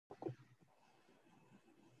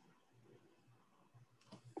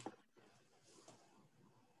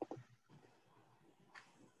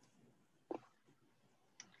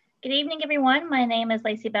Good evening, everyone. My name is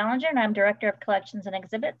Lacey Ballinger, and I'm Director of Collections and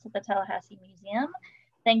Exhibits at the Tallahassee Museum.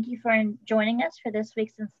 Thank you for joining us for this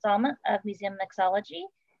week's installment of Museum Mixology.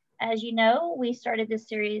 As you know, we started this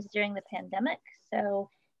series during the pandemic, so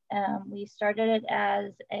we started it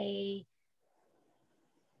as an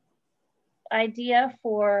idea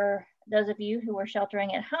for those of you who were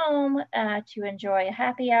sheltering at home to enjoy a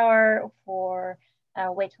happy hour, for a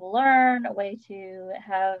way to learn, a way to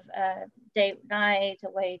have a date night, a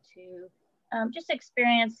way to just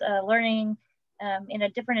experience learning in a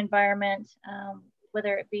different environment,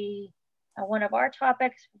 whether it be one of our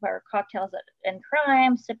topics, our cocktails and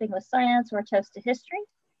crime, sipping with science, or toast to history.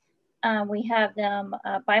 We have them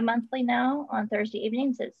bi-monthly now on Thursday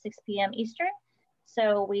evenings at 6 p.m. Eastern.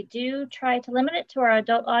 So we do try to limit it to our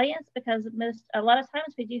adult audience because a lot of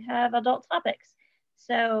times we do have adult topics.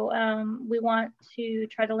 So we want to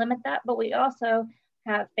try to limit that, but we also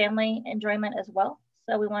have family enjoyment as well.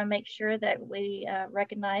 So we want to make sure that we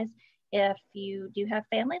recognize if you do have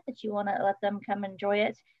family that you want to let them come enjoy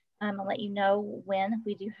it and let you know when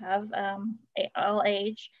we do have all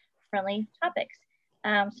age friendly topics.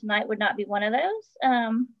 Tonight would not be one of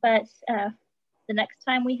those, but the next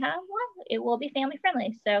time we have one, it will be family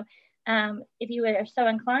friendly. So if you are so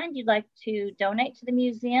inclined, you'd like to donate to the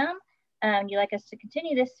museum, you'd like us to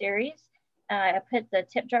continue this series, I put the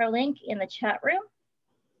tip jar link in the chat room.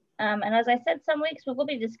 And as I said, some weeks we will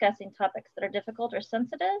be discussing topics that are difficult or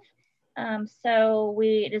sensitive. So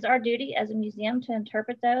it is our duty as a museum to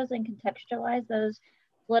interpret those and contextualize those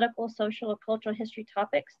political, social, or cultural history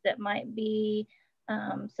topics that might be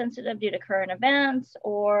sensitive due to current events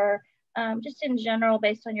or just in general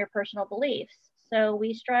based on your personal beliefs. So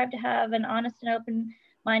we strive to have an honest and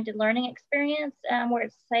open-minded learning experience where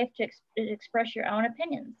it's safe to express your own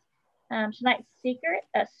opinions. Tonight's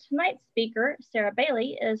speaker, Sarah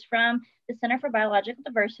Baillie, is from the Center for Biological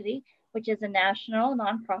Diversity, which is a national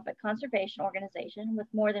nonprofit conservation organization with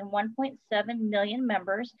more than 1.7 million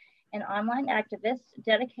members and online activists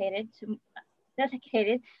dedicated to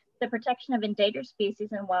the protection of endangered species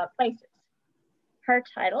in wild places. Her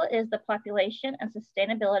title is the Population and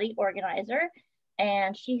Sustainability Organizer,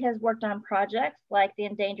 and she has worked on projects like the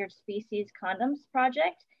Endangered Species Condoms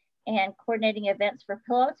Project and coordinating events for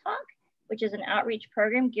Pillow Talk, which is an outreach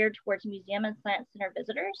program geared towards museum and science center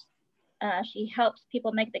visitors. She helps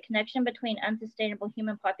people make the connection between unsustainable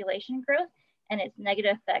human population growth and its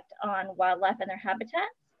negative effect on wildlife and their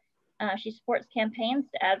habitats. She supports campaigns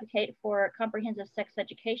to advocate for comprehensive sex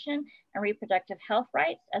education and reproductive health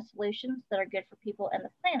rights as solutions that are good for people and the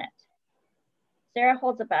planet. Sarah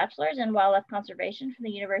holds a bachelor's in wildlife conservation from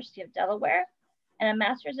the University of Delaware and a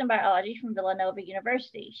master's in biology from Villanova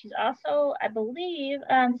University. She's also, I believe,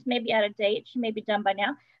 this may be out of date, she may be done by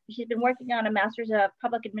now, but she's been working on a master's of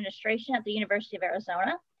public administration at the University of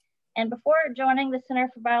Arizona. And before joining the Center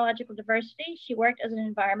for Biological Diversity, she worked as an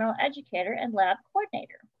environmental educator and lab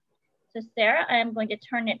coordinator. So Sarah, I am going to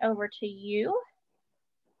turn it over to you.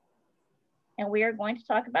 And we are going to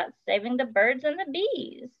talk about saving the birds and the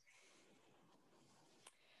bees.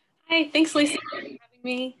 Hi, thanks Lacey for having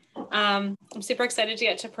me. I'm super excited to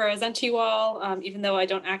get to present to you all, even though I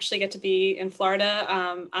don't actually get to be in Florida.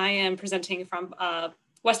 I am presenting from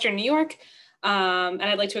Western New York, and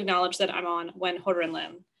I'd like to acknowledge that I'm on Wenho'oran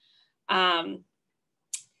land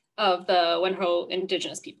of the Wenho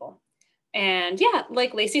indigenous people. And yeah,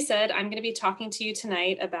 like Lacey said, I'm going to be talking to you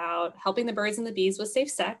tonight about helping the birds and the bees with safe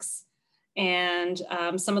sex and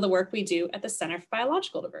some of the work we do at the Center for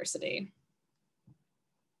Biological Diversity.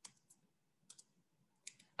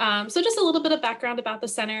 So just a little bit of background about the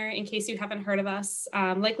center in case you haven't heard of us.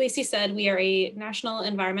 Like Lacey said, we are a national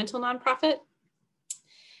environmental nonprofit,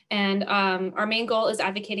 and our main goal is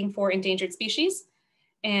advocating for endangered species.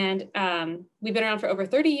 And we've been around for over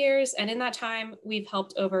 30 years. And in that time, we've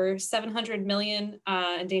helped over 700 million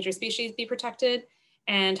endangered species be protected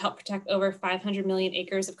and helped protect over 500 million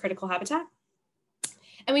acres of critical habitat.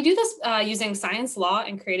 And we do this using science, law,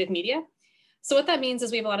 and creative media. So what that means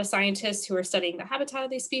is we have a lot of scientists who are studying the habitat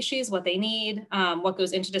of these species, what they need, what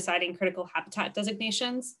goes into deciding critical habitat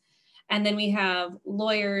designations. And then we have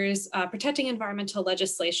lawyers protecting environmental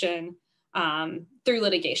legislation through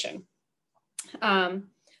litigation.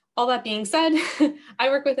 All that being said, I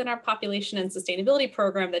work within our population and sustainability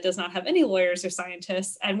program that does not have any lawyers or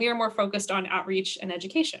scientists, and we are more focused on outreach and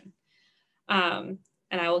education. And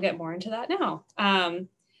I will get more into that now.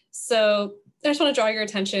 So I just want to draw your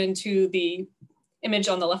attention to the image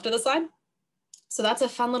on the left of the slide. So that's a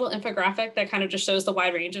fun little infographic that kind of just shows the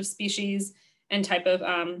wide range of species and type of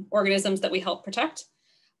organisms that we help protect.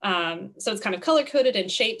 So it's kind of color coded in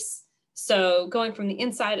shapes. So going from the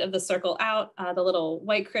inside of the circle out, the little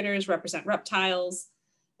white critters represent reptiles.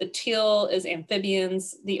 The teal is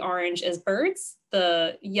amphibians. The orange is birds.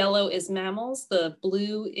 The yellow is mammals. The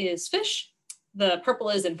blue is fish. The purple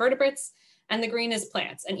is invertebrates. And the green is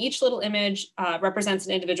plants. And each little image represents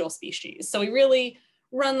an individual species. So we really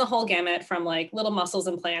run the whole gamut from like little mussels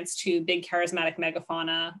and plants to big charismatic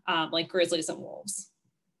megafauna like grizzlies and wolves,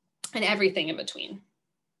 and everything in between.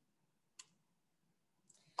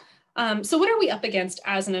 So what are we up against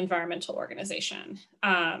as an environmental organization?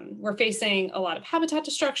 We're facing a lot of habitat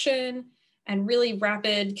destruction and really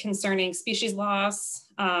rapid concerning species loss,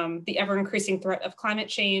 the ever increasing threat of climate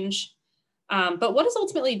change. But what is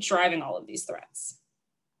ultimately driving all of these threats?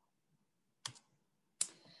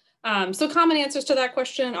 So common answers to that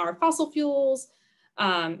question are fossil fuels,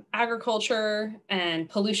 agriculture, and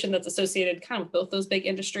pollution that's associated kind of with both those big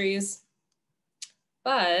industries.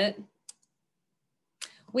 But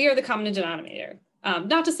we are the common denominator.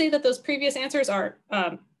 Not to say that those previous answers aren't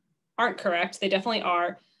correct, they definitely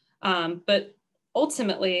are, but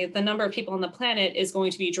ultimately the number of people on the planet is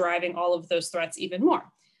going to be driving all of those threats even more.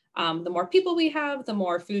 The more people we have, the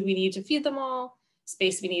more food we need to feed them all,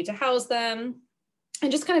 space we need to house them,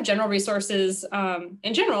 and just kind of general resources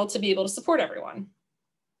in general to be able to support everyone.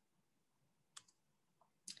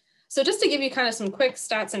 So just to give you kind of some quick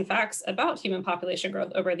stats and facts about human population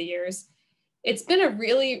growth over the years, it's been a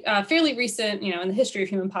really fairly recent, in the history of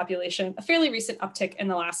human population, a fairly recent uptick in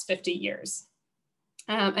the last 50 years.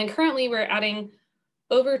 And currently we're adding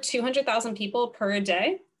over 200,000 people per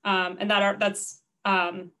day. And that's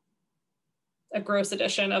a gross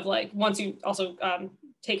addition of like, once you also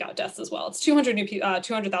take out deaths as well, it's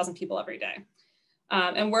 200,000 people every day.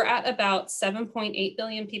 And we're at about 7.8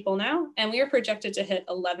 billion people now, and we are projected to hit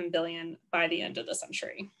 11 billion by the end of the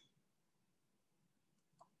century.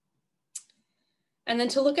 And then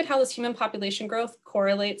to look at how this human population growth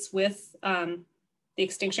correlates with the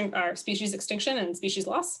extinction, or species extinction and species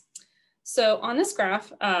loss. So on this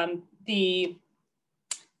graph, the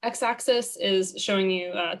x-axis is showing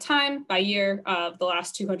you time by year of the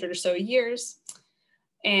last 200 or so years.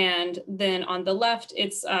 And then on the left,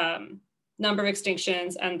 it's number of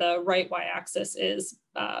extinctions, and the right y-axis is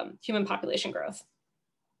human population growth.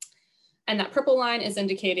 And that purple line is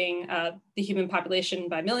indicating the human population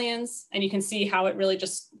by millions. And you can see how it really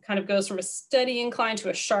just kind of goes from a steady incline to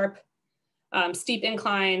a sharp, steep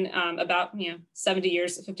incline about 50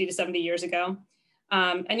 to 70 years ago.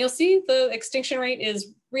 And you'll see the extinction rate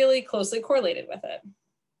is really closely correlated with it.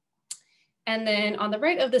 And then on the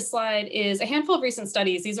right of this slide is a handful of recent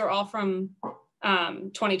studies. These are all from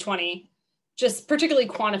 2020, just particularly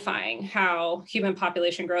quantifying how human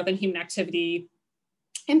population growth and human activity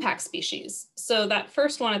impact species. So that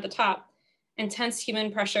first one at the top, intense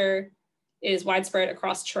human pressure is widespread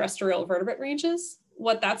across terrestrial vertebrate ranges.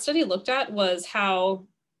 What that study looked at was how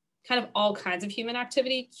kind of all kinds of human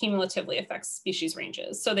activity cumulatively affects species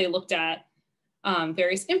ranges. So they looked at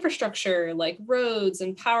various infrastructure like roads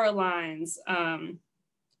and power lines,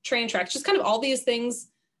 train tracks, just kind of all these things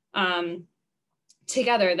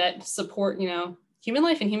together that support, human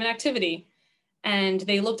life and human activity. And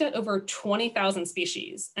they looked at over 20,000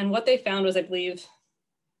 species. And what they found was, I believe,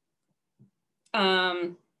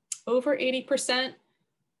 over 80%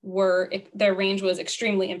 their range was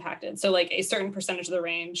extremely impacted. So like a certain percentage of the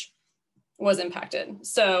range was impacted.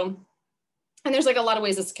 So, and there's like a lot of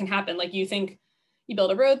ways this can happen. Like you think you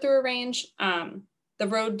build a road through a range, the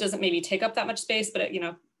road doesn't maybe take up that much space, but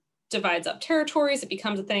it, divides up territories. It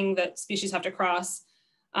becomes a thing that species have to cross.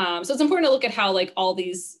 So it's important to look at how like all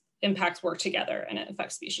these impacts work together and it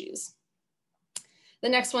affects species. The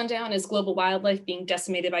next one down is global wildlife being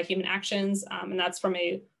decimated by human actions. And that's from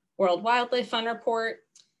a World Wildlife Fund report.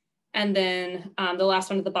 And then the last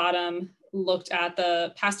one at the bottom looked at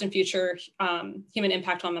the past and future human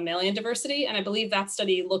impact on mammalian diversity. And I believe that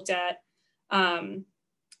study looked at kind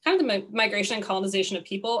of the migration and colonization of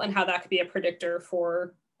people and how that could be a predictor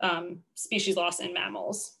for species loss in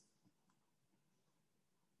mammals.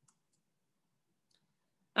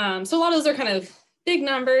 So a lot of those are kind of big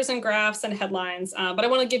numbers and graphs and headlines, but I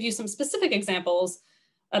want to give you some specific examples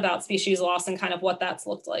about species loss and kind of what that's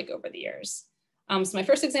looked like over the years. So my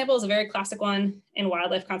first example is a very classic one in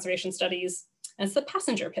wildlife conservation studies, and it's the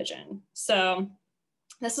passenger pigeon. So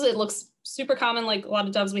it looks super common, like a lot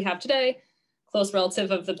of doves we have today, close relative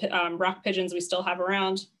of the rock pigeons we still have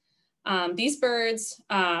around. These birds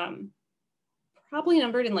probably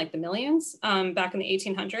numbered in like the millions back in the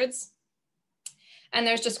 1800s. And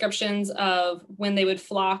there's descriptions of when they would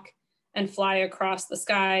flock and fly across the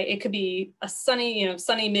sky. It could be a sunny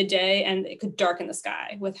midday, and it could darken the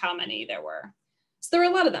sky with how many there were. So there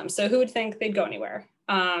were a lot of them. So who would think they'd go anywhere?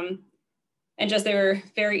 And just they were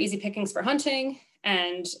very easy pickings for hunting.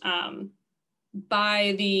 And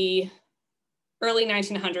by the early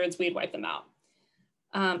 1900s, we'd wipe them out.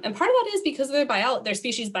 And part of that is because of their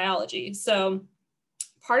species biology. So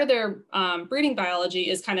part of their breeding biology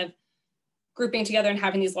is kind of grouping together and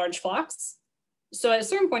having these large flocks. So at a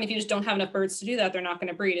certain point, if you just don't have enough birds to do that, they're not going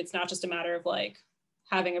to breed. It's not just a matter of like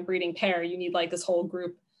having a breeding pair. You need like this whole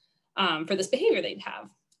group for this behavior they'd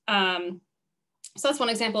have. So that's one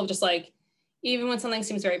example of just like, even when something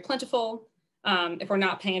seems very plentiful, if we're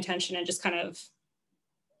not paying attention and just kind of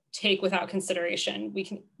take without consideration, we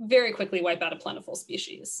can very quickly wipe out a plentiful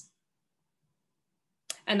species.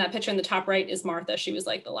 And that picture in the top right is Martha. She was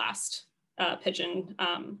like the last pigeon.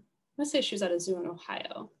 Let's say she was at a zoo in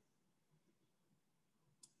Ohio.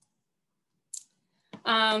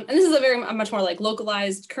 And this is a much more like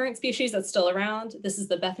localized current species that's still around. This is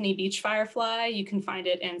the Bethany beach firefly. You can find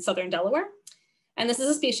it in southern Delaware. And this is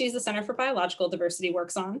a species the Center for Biological Diversity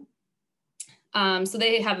works on. So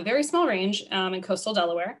they have a very small range in coastal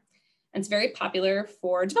Delaware. And it's very popular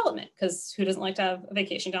for development because who doesn't like to have a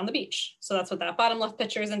vacation down the beach? So that's what that bottom left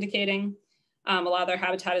picture is indicating. A lot of their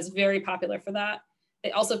habitat is very popular for that.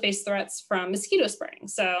 They also face threats from mosquito spraying.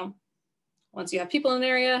 So once you have people in an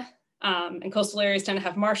area, and coastal areas tend to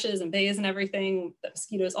have marshes and bays and everything that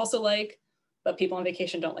mosquitoes also like, but people on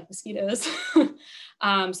vacation don't like mosquitoes.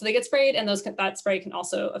 So they get sprayed, and that spray can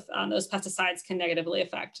also, those pesticides can negatively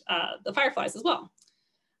affect the fireflies as well.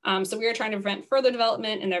 So we are trying to prevent further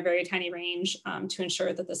development in their very tiny range to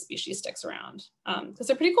ensure that this species sticks around. Because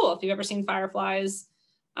they're pretty cool. If you've ever seen fireflies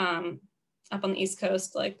up on the East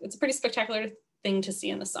Coast, like it's a pretty spectacular thing to see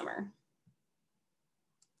in the summer.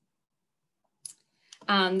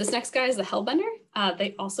 This next guy is the hellbender.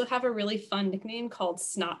 They also have a really fun nickname called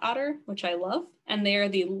snot otter, which I love. And they are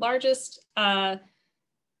the largest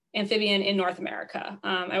amphibian in North America.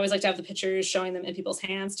 I always like to have the pictures showing them in people's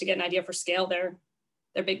hands to get an idea for scale. They're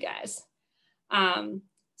big guys. So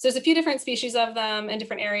there's a few different species of them in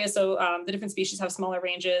different areas. So the different species have smaller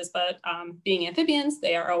ranges, but being amphibians,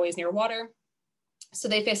 they are always near water. So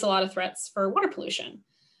they face a lot of threats for water pollution.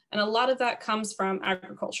 And a lot of that comes from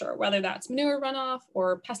agriculture, whether that's manure runoff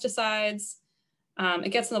or pesticides. It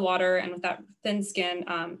gets in the water, and with that thin skin,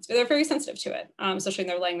 they're very sensitive to it, especially when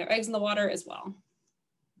they're laying their eggs in the water as well.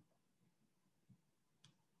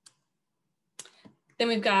 Then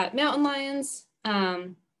we've got mountain lions.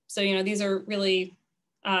 So, you know, these are really,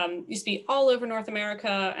 used to be all over North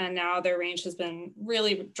America, and now their range has been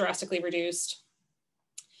really drastically reduced.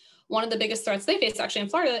 One of the biggest threats they face actually in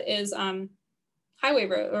Florida is highway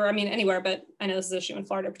road, or I mean anywhere, but I know this is an issue in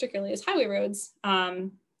Florida particularly, is highway roads.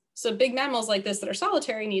 So big mammals like this that are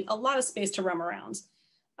solitary need a lot of space to roam around.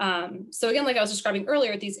 So again, like I was describing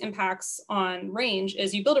earlier, these impacts on range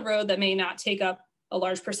is you build a road that may not take up a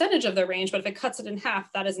large percentage of their range, but if it cuts it in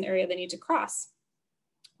half, that is an area they need to cross,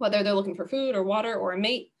 whether they're looking for food or water or a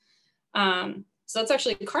mate. So that's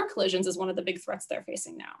actually, car collisions is one of the big threats they're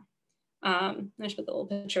facing now. I should put the little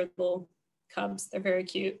picture of the little cubs. They're very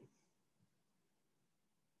cute.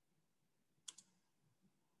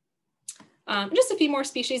 Just a few more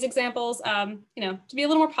species examples. You know, to be a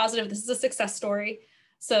little more positive, this is a success story.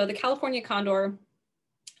 So the California condor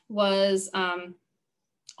was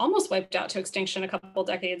almost wiped out to extinction a couple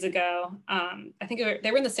decades ago. I think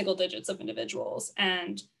they were in the single digits of individuals,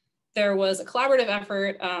 and there was a collaborative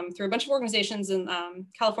effort through a bunch of organizations in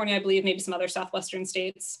California, I believe, maybe some other Southwestern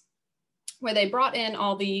states, where they brought in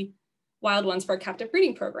all the wild ones for a captive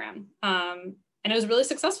breeding program. And it was really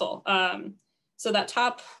successful. So that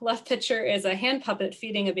top left picture is a hand puppet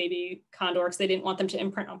feeding a baby condor because they didn't want them to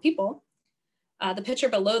imprint on people. The picture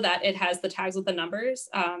below that, it has the tags with the numbers.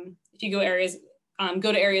 If you go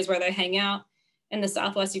to areas where they hang out in the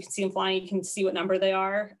Southwest, you can see them flying, you can see what number they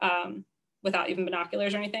are without even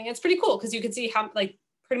binoculars or anything. It's pretty cool because you can see how like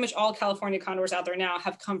pretty much all California condors out there now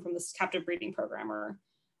have come from this captive breeding program or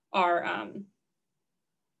are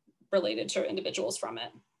related to individuals from it.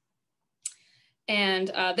 And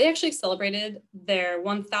they actually celebrated their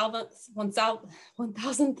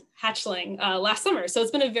 1,000th hatchling last summer. So it's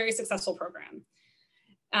been a very successful program.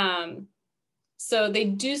 So they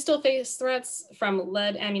do still face threats from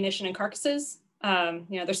lead, ammunition, and carcasses. You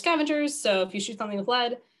know, they're scavengers. So if you shoot something with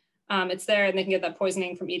lead, it's there and they can get that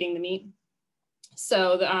poisoning from eating the meat.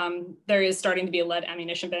 So there is starting to be a lead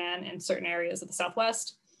ammunition ban in certain areas of the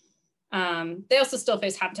Southwest. They also still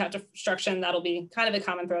face habitat destruction. That'll be kind of a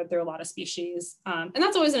common thread through a lot of species. And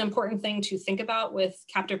that's always an important thing to think about with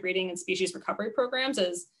captive breeding and species recovery programs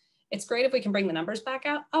is it's great if we can bring the numbers back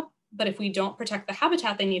up, but if we don't protect the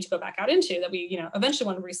habitat they need to go back out into that we, you know, eventually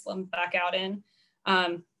want to resettle them back out in,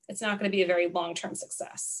 it's not going to be a very long-term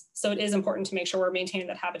success. So it is important to make sure we're maintaining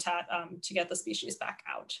that habitat to get the species back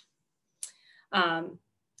out.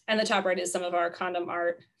 And the top right is some of our condom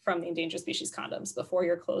art from the endangered species condoms. Before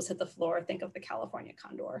your clothes hit the floor, think of the California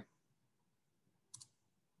condor.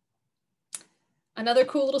 Another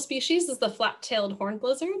cool little species is the flat-tailed horned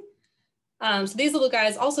lizard. So these little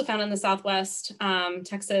guys also found in the Southwest,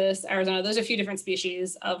 Texas, Arizona. There's a few different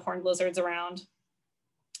species of horned lizards around.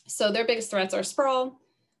 So their biggest threats are sprawl.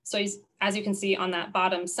 So as you can see on that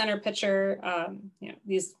bottom center picture,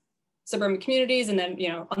 these suburban communities, and then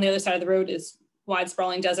on the other side of the road is wide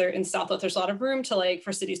sprawling desert. In the Southwest, there's a lot of room to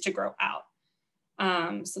for cities to grow out.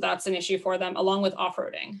 So that's an issue for them, along with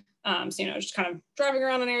off-roading. So just kind of driving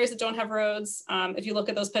around in areas that don't have roads. If you look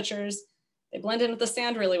at those pictures, they blend in with the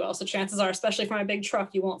sand really well. So chances are, especially for my big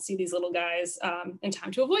truck, you won't see these little guys in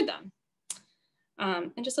time to avoid them.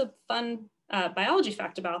 And just a fun biology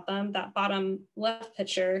fact about them, that bottom left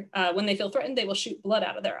picture, when they feel threatened, they will shoot blood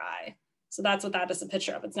out of their eye. So that's what that is a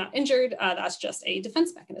picture of. It's not injured, that's just a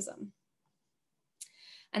defense mechanism.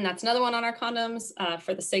 And that's another one on our condoms,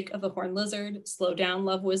 for the sake of the horned lizard, slow down,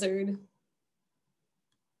 love wizard.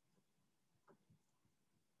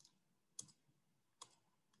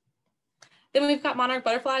 Then we've got monarch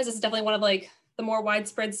butterflies. This is definitely one of the more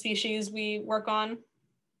widespread species we work on.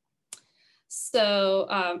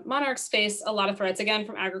 So monarchs face a lot of threats, again,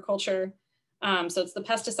 from agriculture. So it's the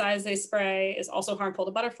pesticides they spray is also harmful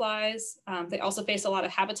to butterflies. They also face a lot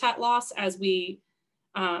of habitat loss as we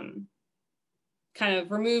kind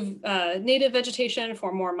of remove native vegetation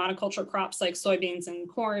for more monoculture crops like soybeans and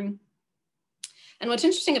corn. And what's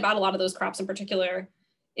interesting about a lot of those crops in particular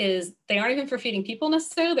is they aren't even for feeding people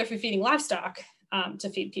necessarily, they're for feeding livestock to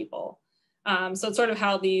feed people. So it's sort of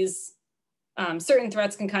how these certain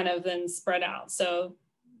threats can kind of then spread out. So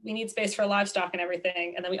we need space for livestock and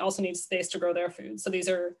everything, and then we also need space to grow their food. So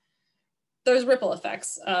there's ripple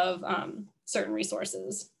effects of certain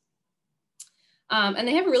resources. And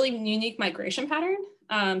they have a really unique migration pattern.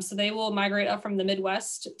 So they will migrate up from the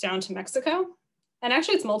Midwest down to Mexico. And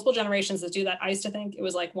actually it's multiple generations that do that. I used to think it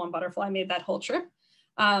was like one butterfly made that whole trip.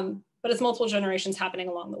 But it's multiple generations happening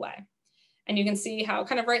along the way. And you can see how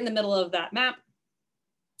kind of right in the middle of that map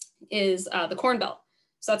is the Corn Belt.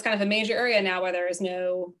 So that's kind of a major area now where there is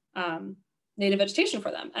no native vegetation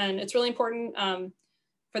for them. And it's really important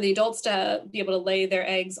for the adults to be able to lay their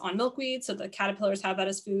eggs on milkweed so the caterpillars have that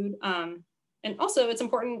as food. And also it's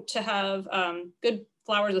important to have good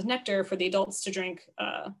flowers with nectar for the adults to drink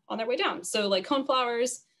on their way down. So like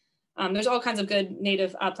coneflowers, there's all kinds of good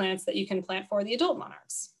native plants that you can plant for the adult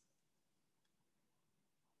monarchs.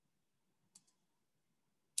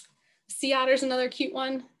 Sea otter's another cute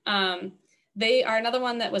one. They are another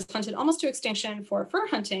one that was hunted almost to extinction for fur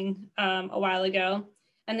hunting a while ago,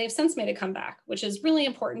 and they've since made a comeback, which is really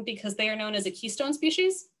important because they are known as a keystone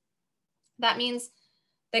species. That means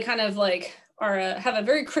they kind of have a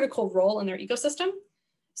very critical role in their ecosystem.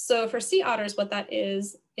 So for sea otters, what that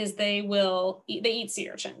is they eat sea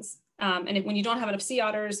urchins. And when you don't have enough sea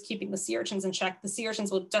otters keeping the sea urchins in check, the sea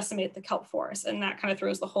urchins will decimate the kelp forest, and that kind of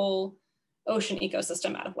throws the whole ocean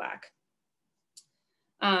ecosystem out of whack.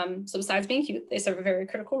 So besides being cute, they serve a very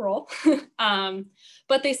critical role,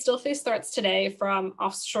 but they still face threats today from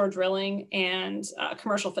offshore drilling and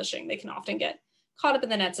commercial fishing. They can often get caught up in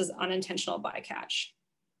the nets as unintentional bycatch.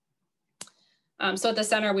 So at the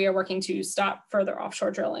center, we are working to stop further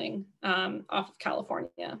offshore drilling off of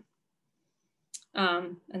California.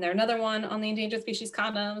 And they're another one on the endangered species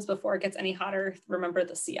condoms. Before it gets any hotter, remember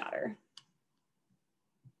the sea otter.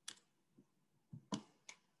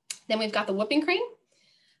 Then we've got the whooping crane.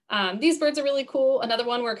 These birds are really cool. Another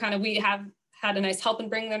one where we have had a nice help in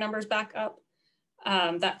bringing their numbers back up.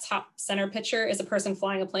 That top center picture is a person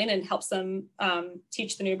flying a plane and helps them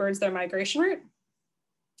teach the new birds their migration route.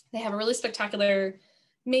 They have a really spectacular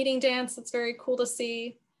mating dance that's very cool to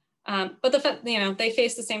see. But they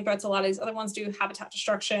face the same threats a lot of these other ones do. Habitat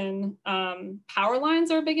destruction, power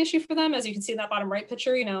lines are a big issue for them. As you can see in that bottom right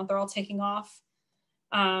picture, they're all taking off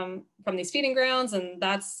from these feeding grounds, and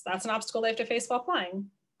that's an obstacle they have to face while flying.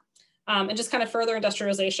 And just kind of further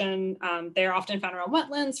industrialization, they're often found around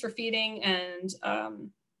wetlands for feeding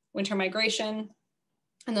and winter migration.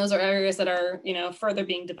 And those are areas that are, further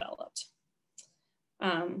being developed.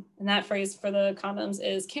 And that phrase for the condoms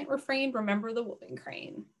is, can't refrain, remember the whooping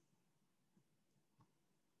crane.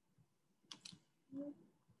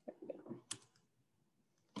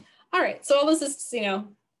 All right, so all this is,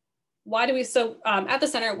 why do we, at the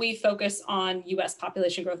center, we focus on US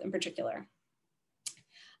population growth in particular.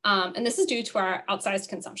 And this is due to our outsized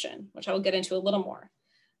consumption, which I will get into a little more.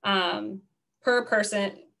 Per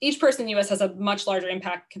person, each person in the US has a much larger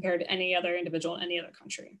impact compared to any other individual in any other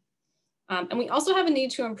country. And we also have a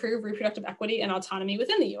need to improve reproductive equity and autonomy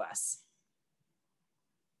within the US.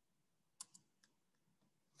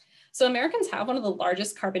 So Americans have one of the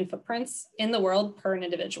largest carbon footprints in the world per an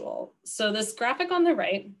individual. So this graphic on the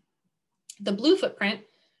right, the blue footprint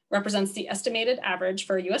represents the estimated average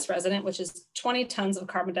for a US resident, which is 20 tons of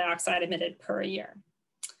carbon dioxide emitted per year.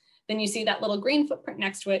 Then you see that little green footprint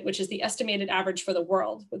next to it, which is the estimated average for the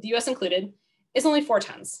world, with the US included, is only 4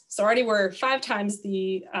 tons. So already we're 5 times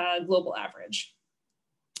the global average.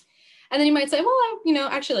 And then you might say, well, I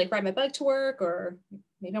actually like ride my bike to work, or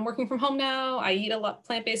maybe I'm working from home now. I eat a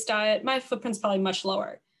plant-based diet. My footprint's probably much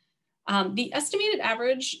lower. The estimated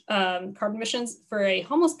average carbon emissions for a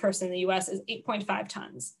homeless person in the US is 8.5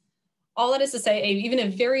 tons. All that is to say, even a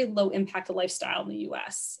very low impact lifestyle in the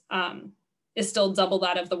US is still double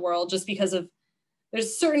that of the world, just because of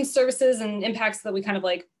there's certain services and impacts that we kind of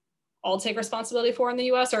like all take responsibility for in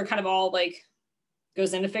the US, or kind of all like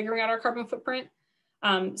goes into figuring out our carbon footprint.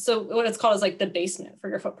 So what it's called is like the basement for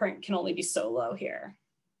your footprint can only be so low here.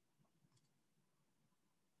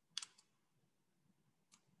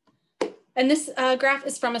 And this graph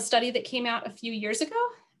is from a study that came out a few years ago.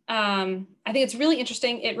 I think it's really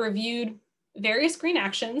interesting. It reviewed various green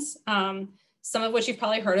actions, some of which you've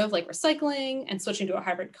probably heard of, like recycling and switching to a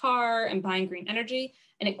hybrid car and buying green energy.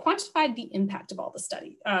 And it quantified the impact of all the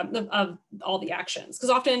study, of all the actions. Because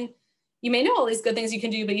often you may know all these good things you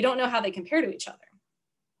can do, but you don't know how they compare to each other.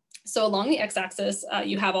 So along the x-axis,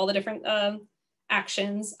 you have all the different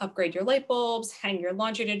actions: upgrade your light bulbs, hang your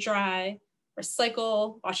laundry to dry,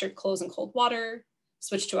 recycle, wash your clothes in cold water,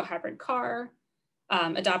 switch to a hybrid car,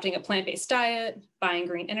 adopting a plant-based diet, buying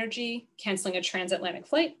green energy, canceling a transatlantic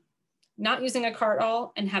flight, not using a car at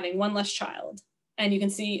all, and having 1 less child. And you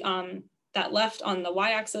can see that left on the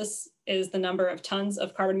y-axis is the number of tons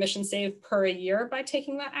of carbon emissions saved per year by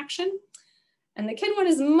taking that action. And the kid one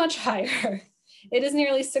is much higher. It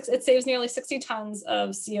saves nearly 60 tons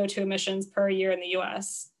of CO2 emissions per year in the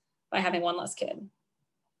US by having 1 less kid.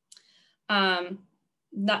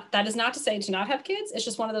 That is not to say to not have kids. It's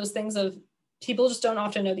just one of those things of people just don't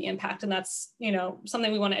often know the impact, and that's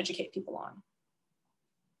something we want to educate people on.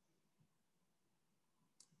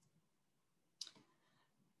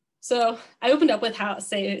 So I opened up with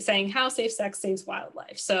saying how safe sex saves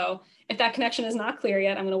wildlife. So if that connection is not clear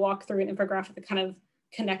yet, I'm going to walk through an infographic that kind of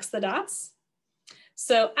connects the dots.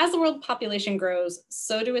 So as the world population grows,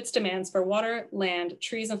 so do its demands for water, land,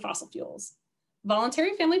 trees, and fossil fuels.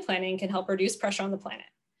 Voluntary family planning can help reduce pressure on the planet.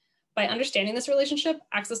 By understanding this relationship,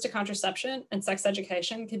 access to contraception and sex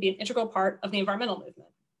education can be an integral part of the environmental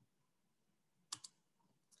movement.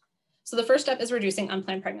 So the first step is reducing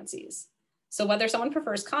unplanned pregnancies. So whether someone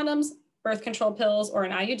prefers condoms, birth control pills, or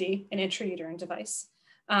an IUD, an intrauterine device,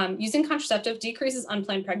 using contraceptive decreases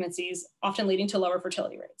unplanned pregnancies, often leading to lower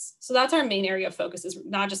fertility rates. So that's our main area of focus, is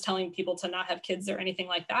not just telling people to not have kids or anything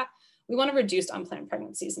like that. We want to reduce unplanned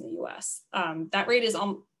pregnancies in the US. That rate is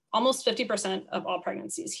almost 50% of all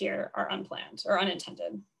pregnancies here are unplanned or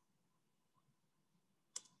unintended.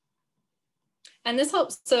 And this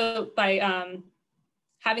helps, so by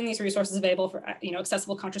having these resources available for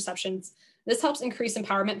accessible contraceptions, this helps increase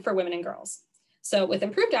empowerment for women and girls. So with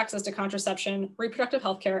improved access to contraception, reproductive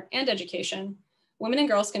health care, and education, women and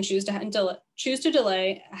girls can choose to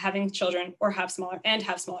delay having children or have smaller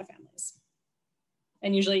families.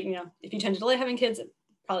 And usually, if you tend to delay having kids, it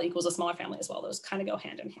probably equals a smaller family as well. Those kind of go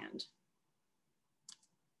hand in hand.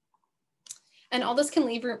 And all this can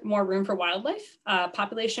leave more room for wildlife.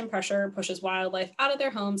 Population pressure pushes wildlife out of their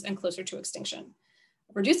homes and closer to extinction.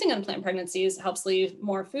 Reducing unplanned pregnancies helps leave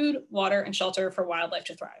more food, water, and shelter for wildlife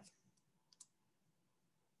to thrive.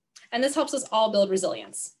 And this helps us all build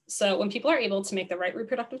resilience. So when people are able to make the right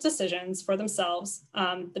reproductive decisions for themselves,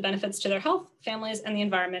 the benefits to their health, families, and the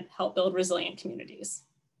environment help build resilient communities.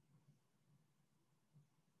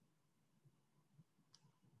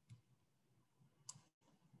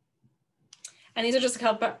 And these are just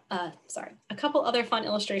a couple other fun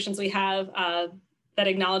illustrations we have that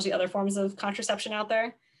acknowledge the other forms of contraception out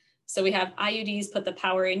there. So we have IUDs put the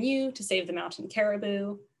power in you to save the mountain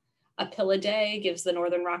caribou. A pill a day gives the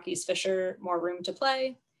Northern Rockies fisher more room to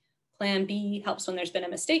play. Plan B helps when there's been a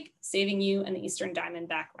mistake, saving you and the Eastern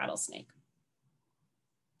Diamondback rattlesnake.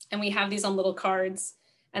 And we have these on little cards.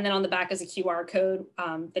 And then on the back is a QR code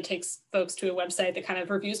that takes folks to a website that kind of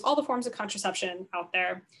reviews all the forms of contraception out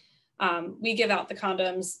there. We give out the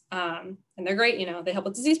condoms and they're great, they help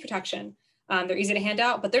with disease protection. They're easy to hand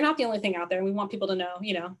out, but they're not the only thing out there. And we want people to know,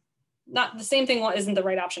 not the same thing isn't the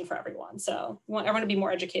right option for everyone. So we want everyone to be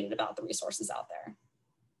more educated about the resources out there.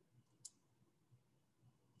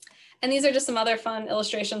 And these are just some other fun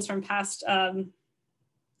illustrations from past, I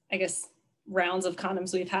guess, rounds of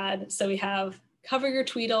condoms we've had. So we have cover your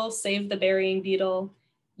tweedle, save the burying beetle,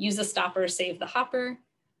 use a stopper, save the hopper,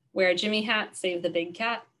 wear a Jimmy hat, save the big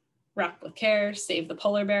cat, rock with care, save the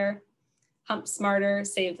polar bear, hump smarter,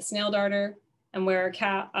 save the snail darter, and wear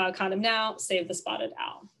a condom now, save the spotted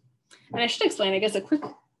owl. And I should explain, I guess,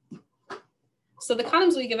 so the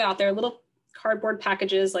condoms we give out, they're little cardboard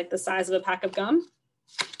packages like the size of a pack of gum.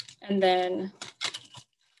 And then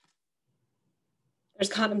there's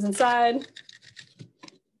condoms inside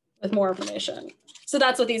with more information. So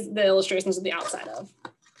that's what the illustrations are the outside of.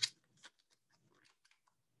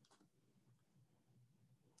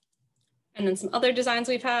 And then some other designs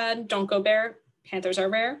we've had: don't go bare, panthers are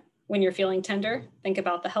rare. When you're feeling tender, think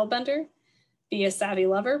about the hellbender. Be a savvy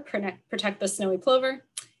lover, protect the snowy plover.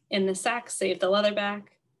 In the sack, save the leatherback.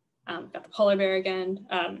 Got the polar bear again.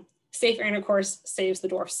 Safe intercourse saves the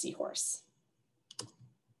dwarf seahorse.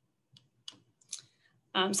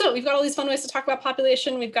 So we've got all these fun ways to talk about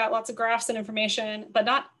population. We've got lots of graphs and information, but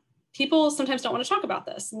people sometimes don't want to talk about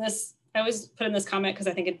this. And this, I always put in this comment because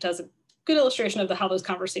I think it does a good illustration of how those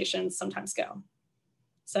conversations sometimes go.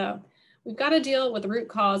 So we've got to deal with the root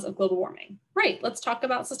cause of global warming. Right, let's talk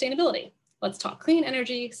about sustainability. Let's talk clean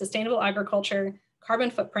energy, sustainable agriculture,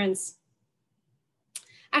 carbon footprints.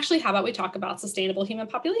 Actually, how about we talk about sustainable human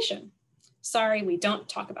population? Sorry, we don't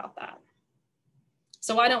talk about that.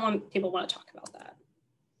 So why don't people want to talk about that?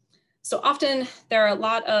 So often there are a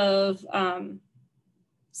lot of,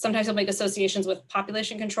 sometimes you'll make associations with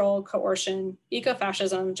population control, coercion,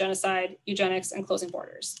 ecofascism, genocide, eugenics, and closing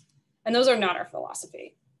borders. And those are not our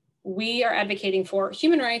philosophy. We are advocating for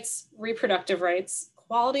human rights, reproductive rights,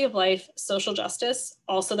 quality of life, social justice,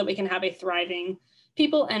 also that we can have a thriving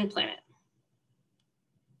people and planet.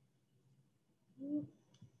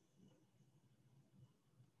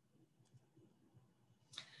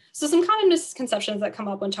 So some common misconceptions that come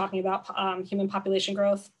up when talking about human population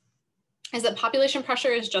growth is that population pressure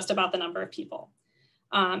is just about the number of people.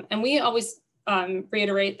 And we always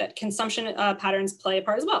reiterate that consumption patterns play a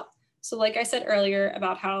part as well. So like I said earlier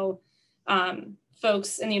about how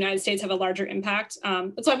folks in the United States have a larger impact,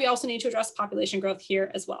 that's why we also need to address population growth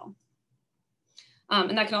here as well.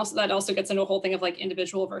 And that also gets into a whole thing of like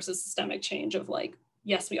individual versus systemic change of like,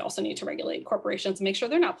 yes, we also need to regulate corporations and make sure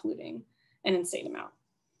they're not polluting an insane amount.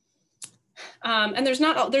 And there's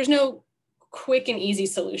no quick and easy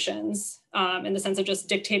solutions in the sense of just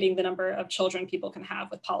dictating the number of children people can have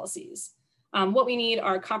with policies. What we need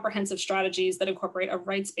are comprehensive strategies that incorporate a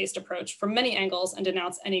rights-based approach from many angles and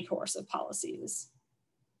denounce any coercive policies.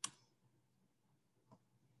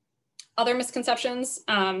 Other misconceptions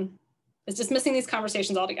is dismissing these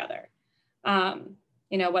conversations altogether.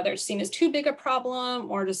 Whether it's seen as too big a problem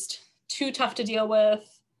or just too tough to deal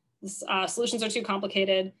with, solutions are too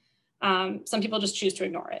complicated. Some people just choose to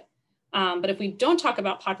ignore it. But if we don't talk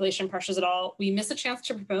about population pressures at all, we miss a chance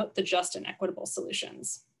to promote the just and equitable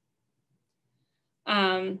solutions.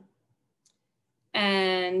 And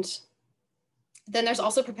then there's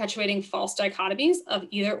also perpetuating false dichotomies of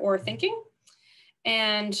either or thinking.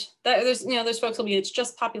 And there's folks who'll be, it's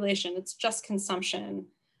just population, it's just consumption,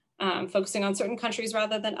 focusing on certain countries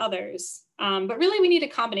rather than others. But really we need a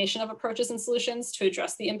combination of approaches and solutions to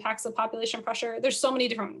address the impacts of population pressure. There's so many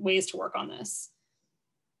different ways to work on this.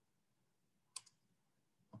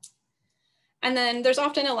 And then there's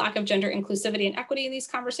often a lack of gender inclusivity and equity in these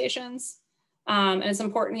conversations. And it's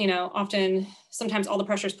important, sometimes all the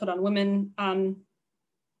pressure is put on women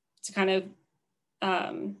to kind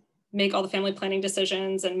of make all the family planning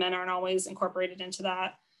decisions, and men aren't always incorporated into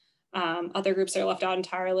that. Other groups are left out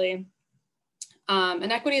entirely.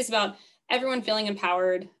 And equity is about everyone feeling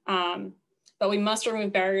empowered, but we must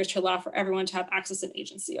remove barriers to allow for everyone to have access and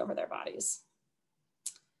agency over their bodies.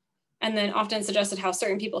 And then often suggested how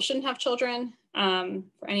certain people shouldn't have children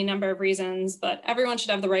for any number of reasons, but everyone should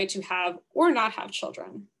have the right to have or not have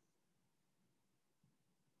children.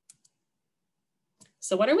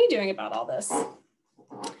 So what are we doing about all this?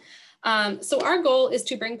 So our goal is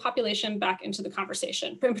to bring population back into the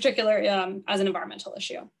conversation, in particular as an environmental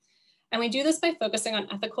issue. And we do this by focusing on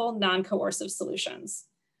ethical, non-coercive solutions.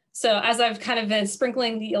 So as I've kind of been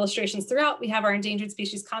sprinkling the illustrations throughout, we have our Endangered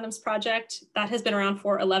Species Condoms Project that has been around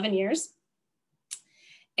for 11 years.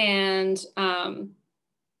 And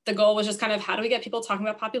the goal was just kind of how do we get people talking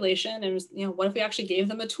about population, and what if we actually gave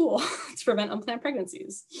them a tool to prevent unplanned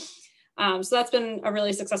pregnancies? So that's been a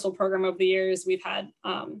really successful program over the years. We've had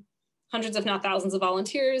hundreds, if not thousands, of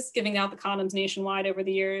volunteers giving out the condoms nationwide over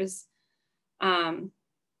the years.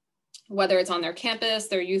 Whether it's on their campus,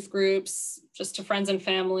 their youth groups, just to friends and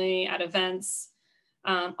family, at events.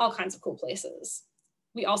 all kinds of cool places.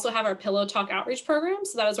 We also have our Pillow Talk outreach program.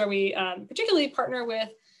 So that is where we particularly partner with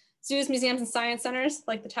zoos, museums, and science centers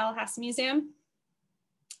like the Tallahassee Museum.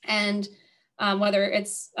 And whether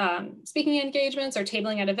it's speaking engagements or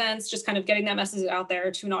tabling at events, just kind of getting that message out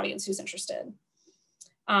there to an audience who's interested.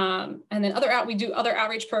 And then we do other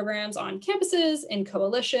outreach programs on campuses, in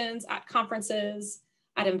coalitions, at conferences,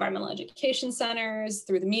 at environmental education centers,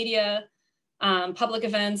 through the media, public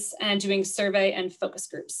events, and doing survey and focus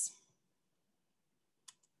groups.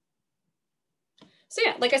 So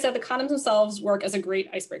yeah, like I said, the condoms themselves work as a great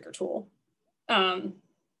icebreaker tool.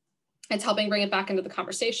 It's helping bring it back into the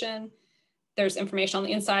conversation. There's information on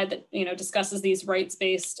the inside that discusses these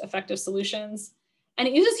rights-based effective solutions. And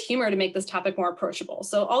it uses humor to make this topic more approachable.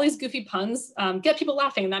 So all these goofy puns get people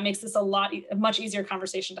laughing, and that makes this a much easier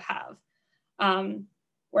conversation to have.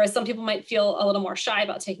 Whereas some people might feel a little more shy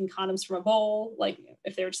about taking condoms from a bowl, like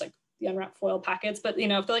if they were just like the unwrapped foil packets. But if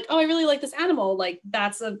they're like, oh, I really like this animal, like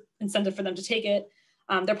that's an incentive for them to take it.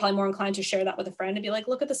 They're probably more inclined to share that with a friend and be like,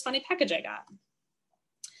 look at this funny package I got.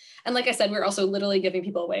 And like I said, we're also literally giving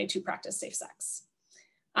people a way to practice safe sex.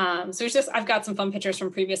 So I've got some fun pictures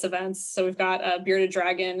from previous events. So we've got a bearded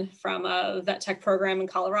dragon from a vet tech program in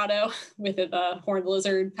Colorado with a horned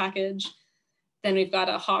lizard package. Then we've got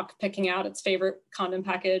a hawk picking out its favorite condom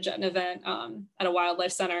package at an event at a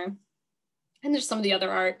wildlife center. And there's some of the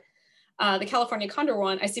other art. The California condor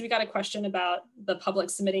one, I see we got a question about the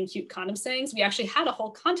public submitting cute condom sayings. We actually had a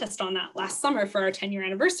whole contest on that last summer for our 10-year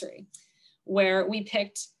anniversary, where we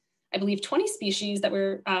picked, I believe, 20 species that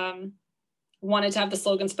were wanted to have the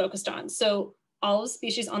slogans focused on. So all of the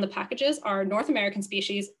species on the packages are North American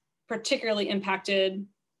species, particularly impacted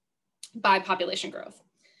by population growth.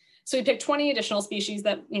 So we picked 20 additional species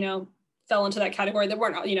that fell into that category that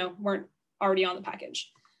weren't already on the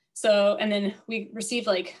package. So, and then we received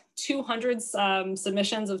like 200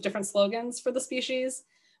 submissions of different slogans for the species.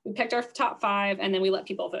 We picked our top 5, and then we let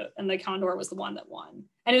people vote, and the condor was the one that won.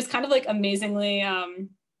 And it was kind of like amazingly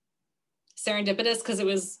serendipitous, because it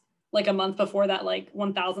was like a month before that like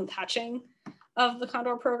 1,000th hatching of the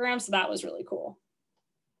condor program. So that was really cool.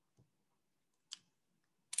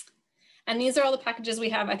 And these are all the packages we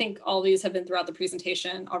have. I think all these have been throughout the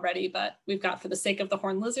presentation already, but we've got For the Sake of the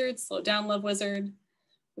Horned Lizard, Slow Down, Love Wizard.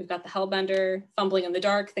 We've got the Hellbender, Fumbling in the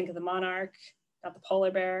Dark, Think of the Monarch, got the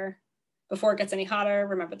Polar Bear, Before It Gets Any Hotter,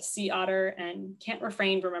 Remember the Sea Otter, and Can't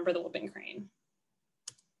Refrain, Remember the Whooping Crane.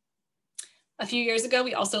 A few years ago,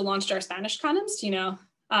 we also launched our Spanish condoms to,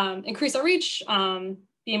 increase our reach,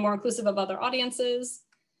 be more inclusive of other audiences.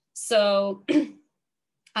 So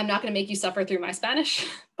I'm not going to make you suffer through my Spanish,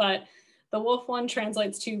 but the wolf one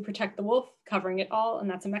translates to Protect the Wolf, Covering It All, and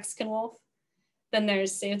that's a Mexican wolf. Then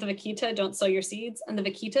there's Save the Vaquita, Don't Sow Your Seeds. And the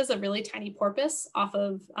vaquita is a really tiny porpoise off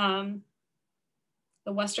of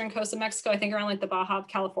the western coast of Mexico, I think around like the Baja,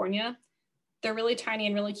 California. They're really tiny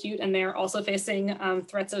and really cute, and they're also facing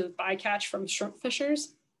threats of bycatch from shrimp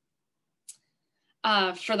fishers.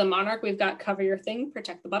 For the monarch, we've got Cover Your Thing,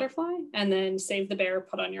 Protect the Butterfly, and then Save the Bear,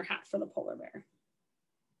 Put on Your Hat for the polar bear.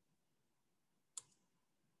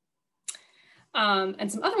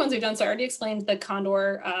 And some other ones we've done, so I already explained the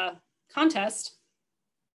condor contest.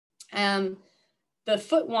 The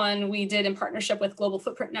foot one we did in partnership with Global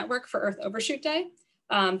Footprint Network for Earth Overshoot Day.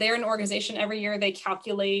 They're an organization every year. They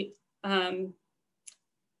calculate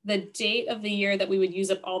the date of the year that we would use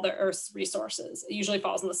up all the Earth's resources. It usually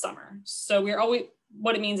falls in the summer. So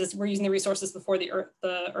what it means is we're using the resources before the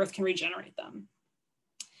Earth can regenerate them.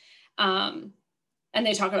 And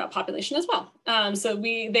they talk about population as well. So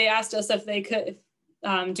they asked us if they could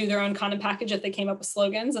do their own condom package if they came up with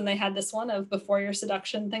slogans, and they had this one of Before Your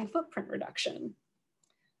Seduction, Think Footprint Reduction.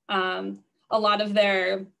 A lot of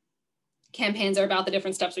their campaigns are about the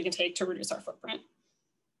different steps we can take to reduce our footprint.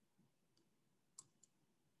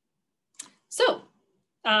 So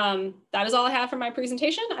that is all I have for my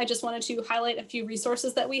presentation. I just wanted to highlight a few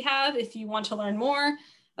resources that we have if you want to learn more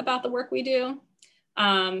about the work we do.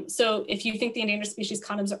 So if you think the endangered species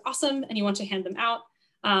condoms are awesome and you want to hand them out,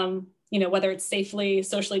 whether it's safely,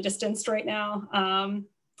 socially distanced right now,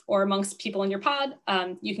 or amongst people in your pod,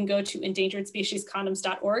 you can go to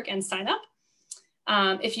endangeredspeciescondoms.org and sign up.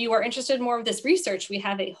 If you are interested in more of this research, we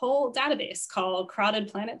have a whole database called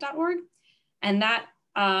crowdedplanet.org. And that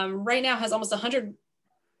right now has almost 100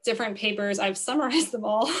 different papers. I've summarized them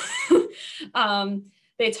all.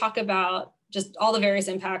 They talk about just all the various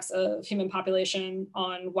impacts of human population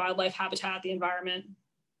on wildlife habitat, the environment.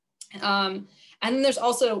 And then there's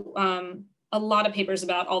also a lot of papers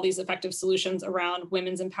about all these effective solutions around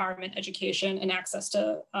women's empowerment, education, and access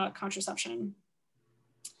to contraception.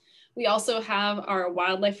 We also have our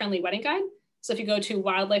wildlife friendly wedding guide. So if you go to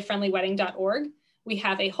wildlifefriendlywedding.org, we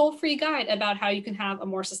have a whole free guide about how you can have a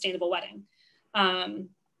more sustainable wedding.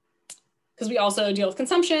 Because we also deal with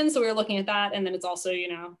consumption, so we were looking at that, and then it's also, you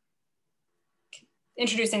know,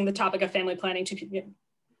 introducing the topic of family planning to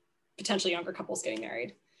potentially younger couples getting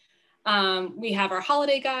married. We have our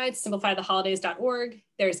holiday guides, simplifytheholidays.org.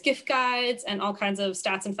 There's gift guides and all kinds of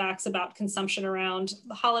stats and facts about consumption around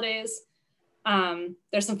the holidays.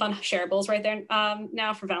 There's some fun shareables right there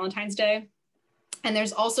now for Valentine's Day. And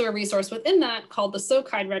there's also a resource within that called the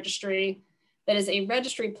SoKide Registry that is a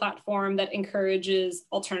registry platform that encourages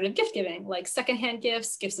alternative gift giving, like secondhand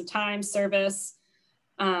gifts, gifts of time, service.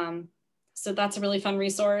 So that's a really fun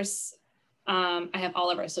resource. I have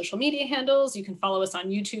all of our social media handles. You can follow us on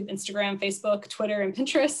YouTube, Instagram, Facebook, Twitter, and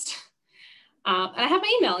Pinterest. And I have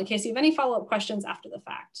my email in case you have any follow-up questions after the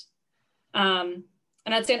fact. And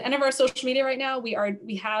at the end of our social media right now, we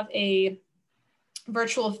have a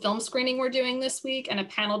virtual film screening we're doing this week and a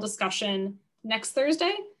panel discussion next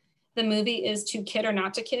Thursday. The movie is To Kid or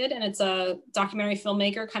Not to Kid, and it's a documentary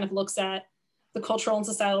filmmaker kind of looks at the cultural and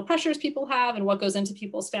societal pressures people have and what goes into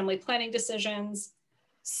people's family planning decisions.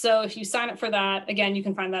 So if you sign up for that, again, you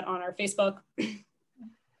can find that on our Facebook.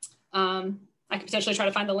 I could potentially try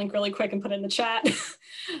to find the link really quick and put it in the chat.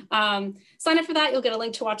 Sign up for that, you'll get a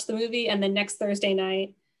link to watch the movie, and then next Thursday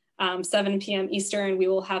night, 7 p.m. Eastern, we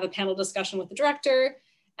will have a panel discussion with the director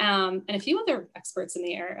and a few other experts in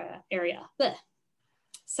the area. Blech.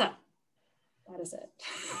 So that is it.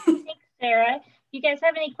 Thanks, Sarah. If you guys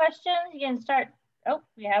have any questions, you can start. Oh,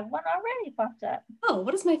 we have one already popped up. Oh,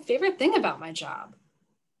 what is my favorite thing about my job?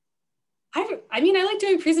 I mean, I like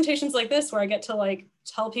doing presentations like this where I get to like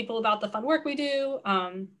tell people about the fun work we do.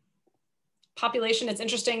 Population, it's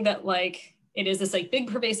interesting that like it is this like big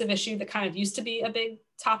pervasive issue that kind of used to be a big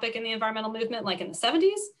topic in the environmental movement like in the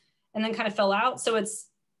 70s and then kind of fell out. So it's,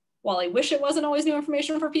 while I wish it wasn't always new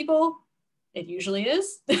information for people, it usually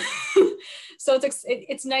is. So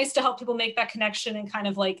it's nice to help people make that connection and kind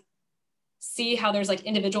of like see how there's like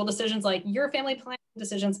individual decisions, like your family planning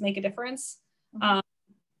decisions make a difference.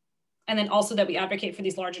 And then also that we advocate for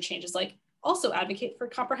these larger changes, like also advocate for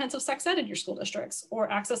comprehensive sex ed in your school districts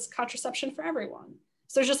or access to contraception for everyone.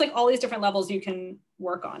 So there's just like all these different levels you can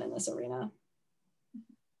work on in this arena.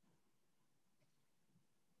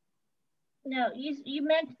 No, you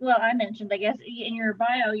meant, well, I mentioned, I guess, in your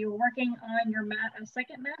bio, you're working on your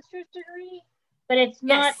second master's degree, but it's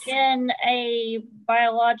not in a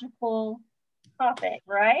biological topic,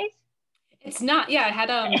 right? It's not, yeah, I had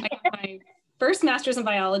my first master's in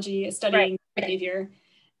biology studying behavior.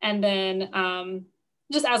 And then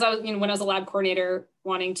just as I was, when I was a lab coordinator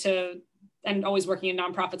wanting to, and always working in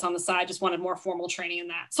nonprofits on the side, just wanted more formal training in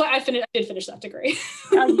that. So I did finish that degree.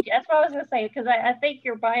 Oh, that's what I was gonna say, because I think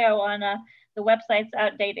your bio on the website's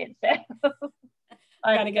outdated. So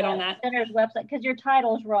gotta get on that center's website, because your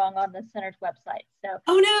title's wrong on the center's website. So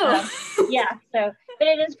oh no. Yeah, so but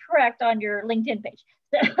it is correct on your LinkedIn page.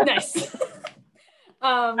 So, nice.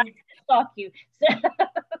 I stalk you. So.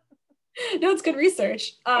 No, it's good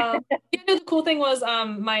research. The cool thing was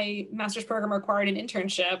my master's program required an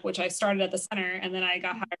internship, which I started at the center, and then I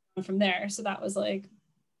got hired from there. So that was like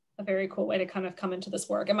a very cool way to kind of come into this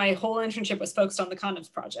work. And my whole internship was focused on the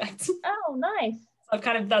condoms project. Oh, nice. So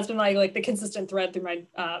I've that's been like the consistent thread through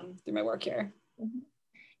my work here. Mm-hmm.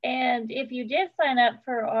 And if you did sign up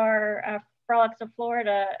for our Frolics of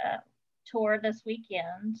Florida tour this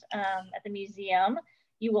weekend at the museum,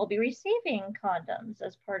 you will be receiving condoms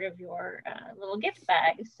as part of your little gift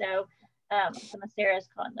bag. So some of Sarah's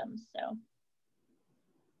condoms. So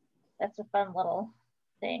that's a fun little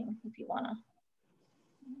thing if you want a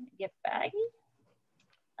gift bag.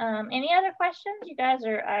 Any other questions? You guys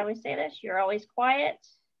are, I always say this, you're always quiet.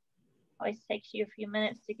 Always takes you a few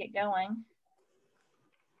minutes to get going.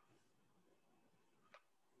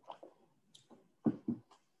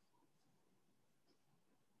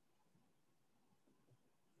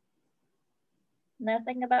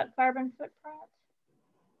 Nothing about carbon footprint?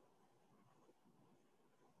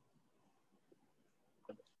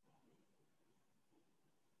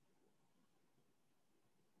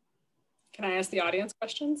 Can I ask the audience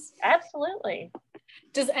questions? Absolutely.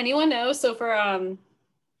 Does anyone know, so for,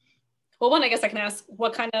 well, one, I guess I can ask,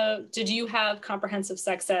 what kind of, did you have comprehensive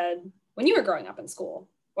sex ed when you were growing up in school?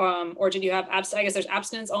 Or did you have, I guess there's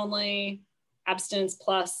abstinence only, abstinence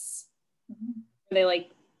plus, they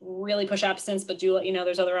like really push abstinence, but do let you know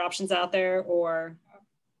there's other options out there, or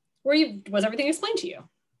was everything explained to you?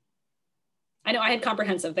 I know I had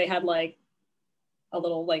comprehensive. They had like a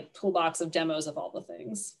little like toolbox of demos of all the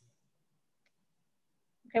things.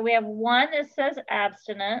 Okay, we have one that says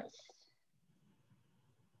abstinence.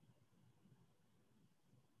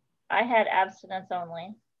 I had abstinence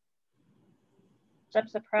only. So I'm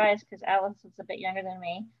surprised because Alice is a bit younger than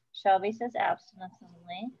me. Shelby says abstinence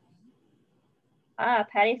only. Ah,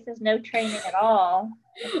 Patty says no training at all.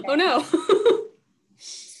 Okay. Oh no.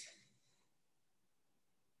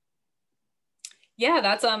 Yeah,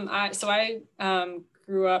 that's I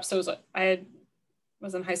grew up, so I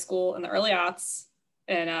was in high school in the early aughts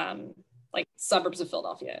in like suburbs of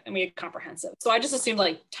Philadelphia, and we had comprehensive. So I just assumed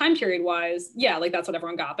like time period wise, yeah, like that's what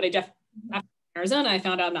everyone got. But after Arizona, I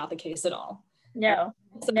found out not the case at all. No,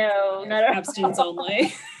 no, not at abstinence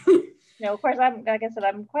only. No, of course, like I said,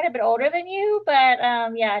 I'm quite a bit older than you, but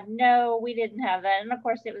yeah, no, we didn't have that. And of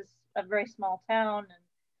course, it was a very small town, and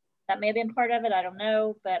that may have been part of it. I don't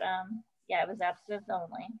know, but yeah, it was abstinence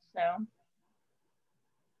only. So,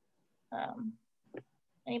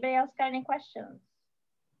 anybody else got any questions?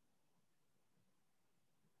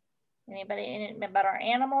 Anybody about our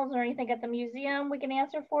animals or anything at the museum we can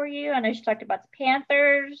answer for you? I know she talked about the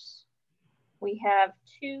panthers. We have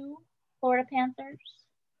 2 Florida panthers.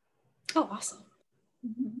 Oh, awesome.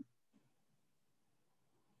 Mm-hmm.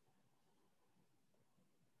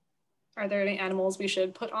 Are there any animals we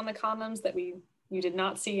should put on the condoms that you did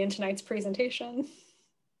not see in tonight's presentation?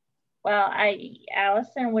 Well,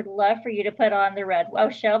 Allison would love for you to put on the red. Oh,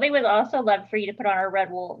 Shelby would also love for you to put on our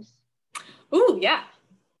red wolves. Ooh, yeah.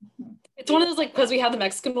 Mm-hmm. It's one of those, like, because we have the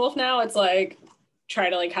Mexican wolf now, it's like try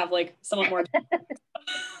to like have like somewhat more.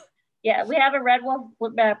 Yeah, we have a red wolf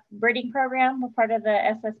breeding program. We're part of the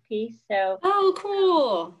SSP. So. Oh,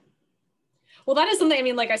 cool. Well, that is something, I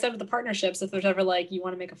mean, like I said, with the partnerships, if there's ever like, you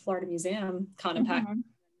want to make a Florida museum condom pack,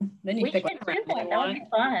 then you pick whatever you want. That would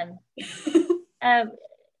be fun.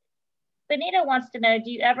 Benita wants to know,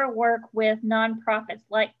 do you ever work with nonprofits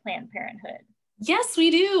like Planned Parenthood? Yes, we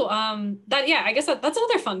do. Yeah, I guess that's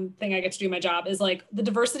another fun thing I get to do in my job is like the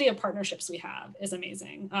diversity of partnerships we have is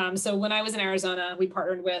amazing. So when I was in Arizona, we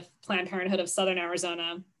partnered with Planned Parenthood of Southern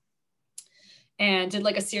Arizona and did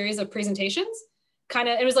like a series of presentations.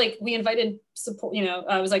 It was like we invited support,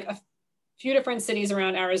 it was like a few different cities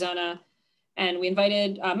around Arizona, and we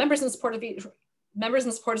invited members and supporters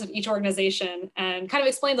of each organization, and kind of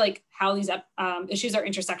explained like how these issues are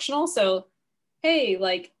intersectional. So, hey,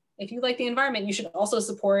 like if you like the environment, you should also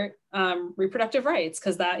support reproductive rights,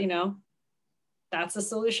 because that that's the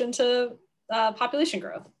solution to population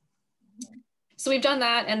growth. So we've done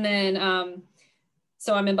that, and then.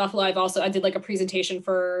 So I'm in Buffalo. I did like a presentation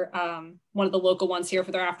for one of the local ones here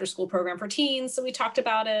for their after school program for teens. So we talked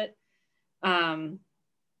about it. I've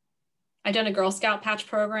done a Girl Scout patch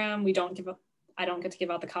program. I don't get to give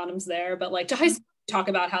out the condoms there, but like to high school, we talk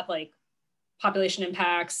about how like population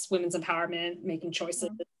impacts, women's empowerment, making choices.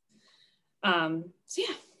 So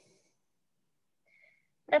yeah.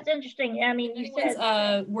 That's interesting. I mean, you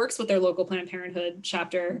said works with their local Planned Parenthood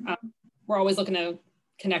chapter. We're always looking to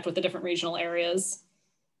connect with the different regional areas.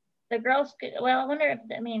 The Girl Scout, well, I wonder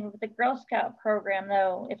with the Girl Scout program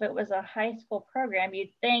though, if it was a high school program,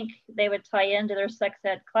 you'd think they would tie into their sex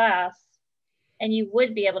ed class and you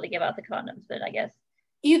would be able to give out the condoms, but I guess.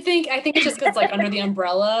 I think it's just because like under the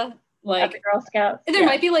umbrella, like the Girl Scouts. There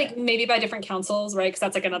might be like maybe by different councils, right? Because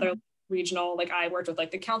that's like another regional, like I worked with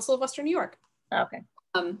like the Council of Western New York. Okay.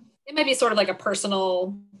 It might be sort of like a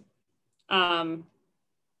personal,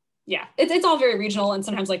 yeah, it's all very regional, and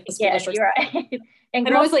sometimes like the school district. You're right. And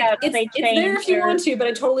Girl Scouts, like, it's there if you want to, but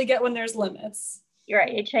I totally get when there's limits. You're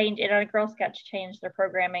right. Girl Scouts change their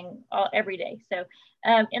programming every day. So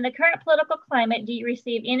in the current political climate, do you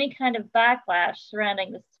receive any kind of backlash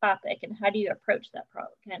surrounding this topic, and how do you approach that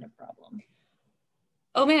kind of problem?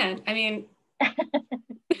 Oh man, I mean,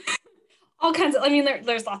 all kinds of,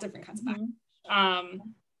 there's lots of different kinds of backlash.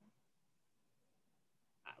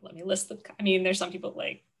 Let me list them. There's some people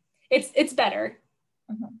like, it's better.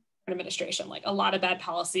 Administration, like a lot of bad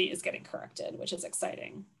policy is getting corrected, which is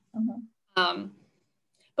exciting. But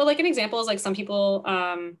like an example is like some people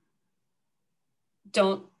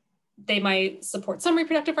they might support some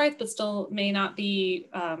reproductive rights, but still may not be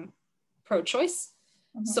pro-choice.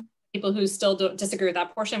 So people who still don't disagree with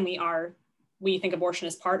that portion, we think abortion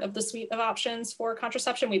is part of the suite of options for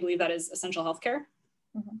contraception. We believe that is essential healthcare.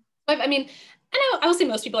 I would say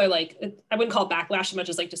most people are like, I wouldn't call it backlash as much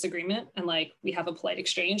as like disagreement, and like we have a polite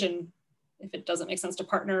exchange, and if it doesn't make sense to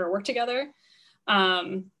partner or work together.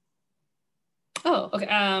 Okay.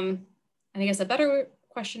 And I guess a better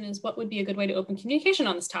question is, what would be a good way to open communication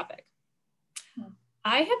on this topic?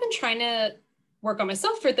 I have been trying to work on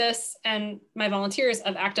myself for this and my volunteers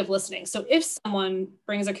of active listening. So if someone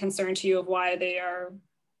brings a concern to you of why they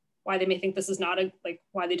may think this is not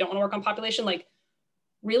why they don't want to work on population, like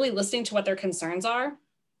really listening to what their concerns are.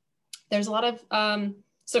 There's a lot of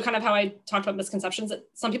so kind of how I talked about misconceptions, that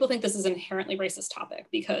some people think this is an inherently racist topic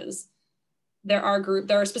because there are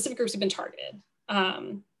specific groups who've been targeted,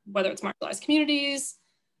 whether it's marginalized communities.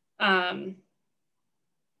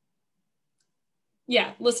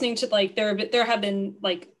 Yeah, listening to like, there have been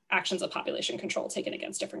like actions of population control taken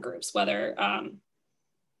against different groups, whether,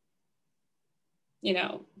 you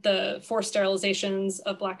know, the forced sterilizations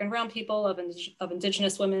of Black and brown people, of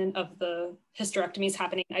Indigenous women, of the hysterectomies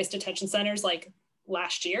happening in ICE detention centers like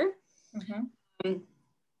last year.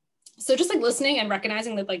 So just like listening and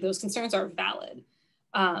recognizing that like those concerns are valid.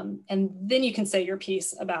 And then you can say your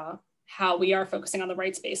piece about how we are focusing on the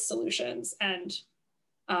rights-based solutions and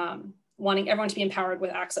wanting everyone to be empowered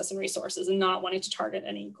with access and resources and not wanting to target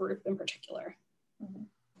any group in particular.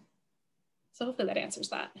 So hopefully that answers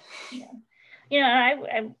that. Yeah. You know,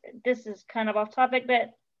 I this is kind of off topic,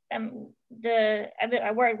 but I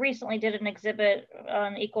recently did an exhibit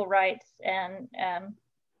on equal rights and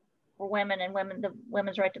for women and the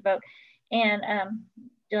women's right to vote, and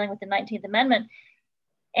dealing with the 19th Amendment.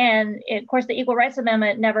 And of course, the Equal Rights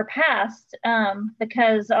Amendment never passed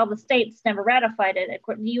because all the states never ratified it. Of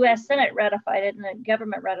course, the U.S. Senate ratified it, and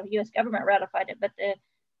the U.S. government ratified it, but the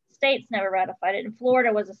states never ratified it. And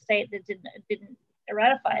Florida was a state that didn't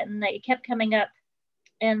ratify it, and they kept coming up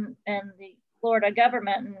in the Florida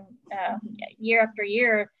government, and year after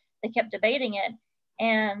year they kept debating it.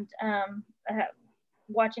 And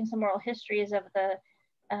watching some oral histories of the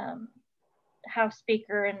House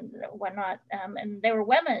Speaker and whatnot, and they were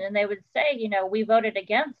women, and they would say, you know, we voted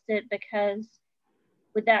against it because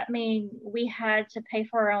would that mean we had to pay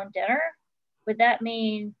for our own dinner? Would that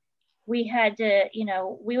mean we had to, you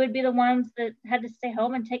know, we would be the ones that had to stay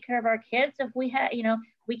home and take care of our kids if we had, you know,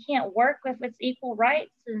 we can't work if it's equal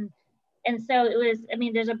rights? And so it was, I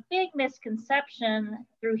mean, there's a big misconception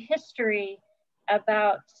through history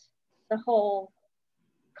about the whole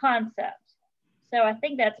concept. So I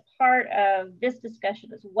think that's part of this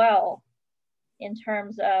discussion as well, in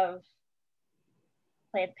terms of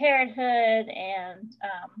Planned Parenthood and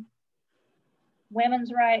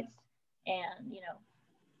women's rights and, you know,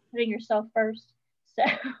 putting yourself first.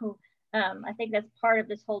 So I think that's part of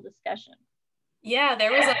this whole discussion. Yeah,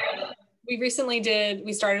 there was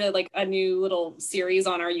we started like a new little series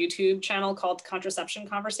on our YouTube channel called Contraception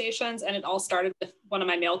Conversations. And it all started with one of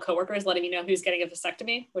my male coworkers letting me know who's getting a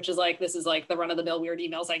vasectomy, which is like, this is like the run-of-the-mill weird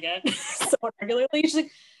emails I get so regularly. She's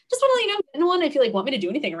like, just want to let you know, anyone, if you like want me to do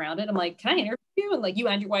anything around it. I'm like, can I interview you? And like you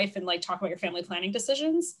and your wife and like talk about your family planning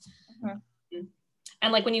decisions.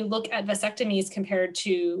 And like when you look at vasectomies compared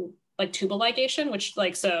to like tubal ligation, which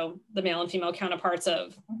like, so the male and female counterparts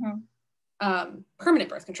of permanent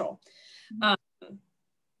birth control.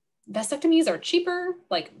 Vasectomies are cheaper,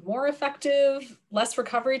 like more effective, less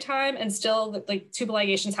recovery time, and still like tubal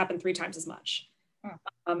ligations happen 3 times as much.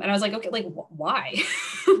 And I was like, okay, like why?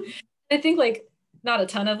 I think like not a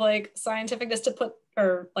ton of like scientificness to put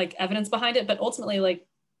or like evidence behind it, but ultimately like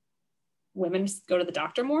women go to the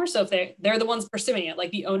doctor more. So if they're the ones pursuing it,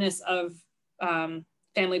 like the onus of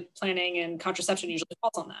family planning and contraception usually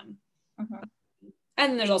falls on them.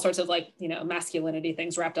 And there's all sorts of like, you know, masculinity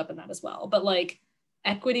things wrapped up in that as well. But like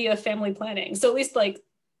equity of family planning. So at least like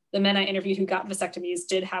the men I interviewed who got vasectomies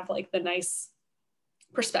did have like the nice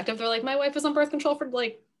perspective. They're like, my wife was on birth control for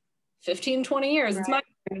like 15, 20 years. It's my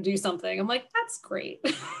turn to do something. I'm like, that's great.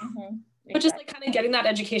 But just like kind of getting that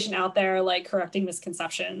education out there, like correcting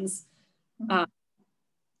misconceptions.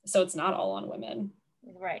 So it's not all on women.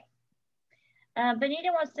 Right. Benita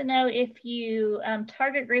wants to know if you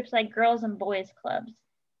target groups like girls and boys clubs.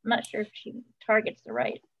 I'm not sure if she targets the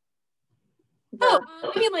right. I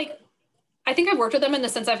mean, like, I think I've worked with them in the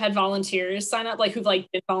sense I've had volunteers sign up, like who've like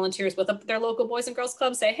been volunteers with their local boys and girls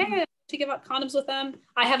club, say, hey, I'd like to give out condoms with them.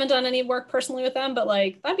 I haven't done any work personally with them, but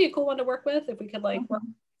like, that'd be a cool one to work with if we could like work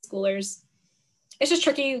with schoolers. It's just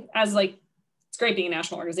tricky as like, it's great being a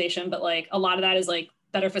national organization, but like a lot of that is like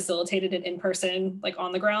better facilitated in person, like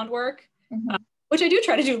on the ground work, which I do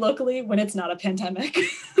try to do locally when it's not a pandemic.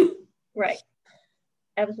 Right.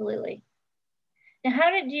 Absolutely. Now,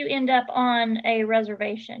 how did you end up on a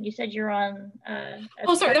reservation? You said you're on.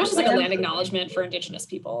 Oh, sorry, that was just like a land acknowledgement for Indigenous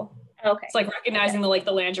people. Okay. It's like recognizing the like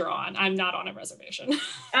the land you're on. I'm not on a reservation.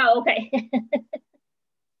 Oh, okay.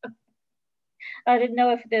 I didn't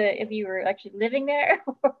know if you were actually living there.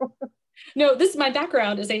 No, my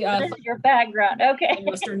background is a. This is your background, okay. In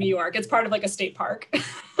Western New York. It's part of like a state park.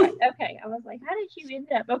 Right. Okay, I was like, how did you end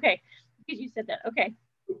up? Okay, because you said that. Okay.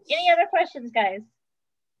 Any other questions, guys?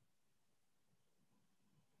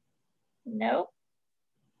 No.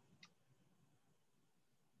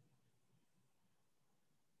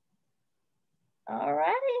 All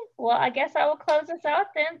righty. Well, I guess I will close us out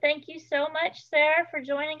then. Thank you so much, Sarah, for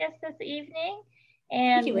joining us this evening.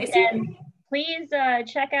 Thank you, And Lacey. please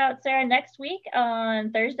check out Sarah next week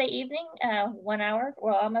on Thursday evening, 1 hour,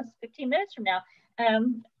 well, almost 15 minutes from now.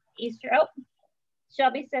 Easter. Oh,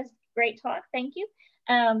 Shelby says, great talk. Thank you.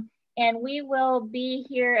 And we will be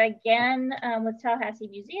here again with Tallahassee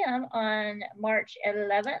Museum on March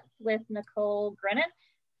 11th with Nicole Grennan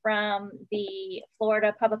from the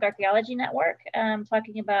Florida Public Archaeology Network,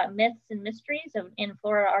 talking about myths and mysteries in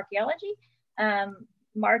Florida archaeology.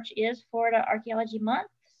 March is Florida Archaeology Month,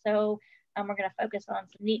 so we're going to focus on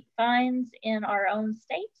some neat finds in our own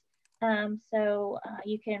state. So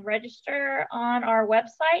you can register on our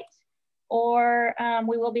website, or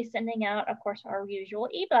we will be sending out, of course, our usual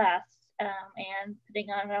e-blasts and putting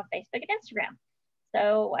on Facebook and Instagram.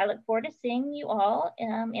 So I look forward to seeing you all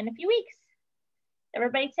in a few weeks.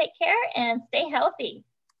 Everybody take care and stay healthy.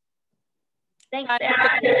 Thanks,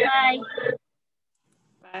 Sarah. Bye.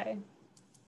 Bye.